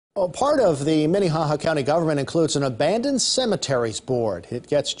Well, part of the Minnehaha County government includes an abandoned cemeteries board. It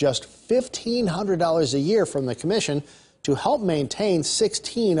gets just $1,500 a year from the commission to help maintain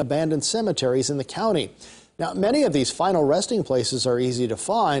 16 abandoned cemeteries in the county. Now, many of these final resting places are easy to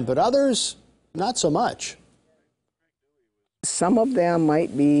find, but others, not so much. Some of them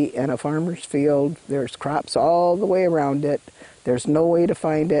might be in a farmer's field. There's crops all the way around it. There's no way to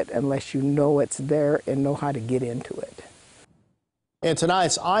find it unless you know it's there and know how to get into it. In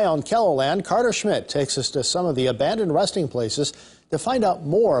tonight's Eye on Kelloland, Carter Schmidt takes us to some of the abandoned resting places to find out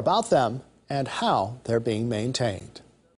more about them and how they're being maintained.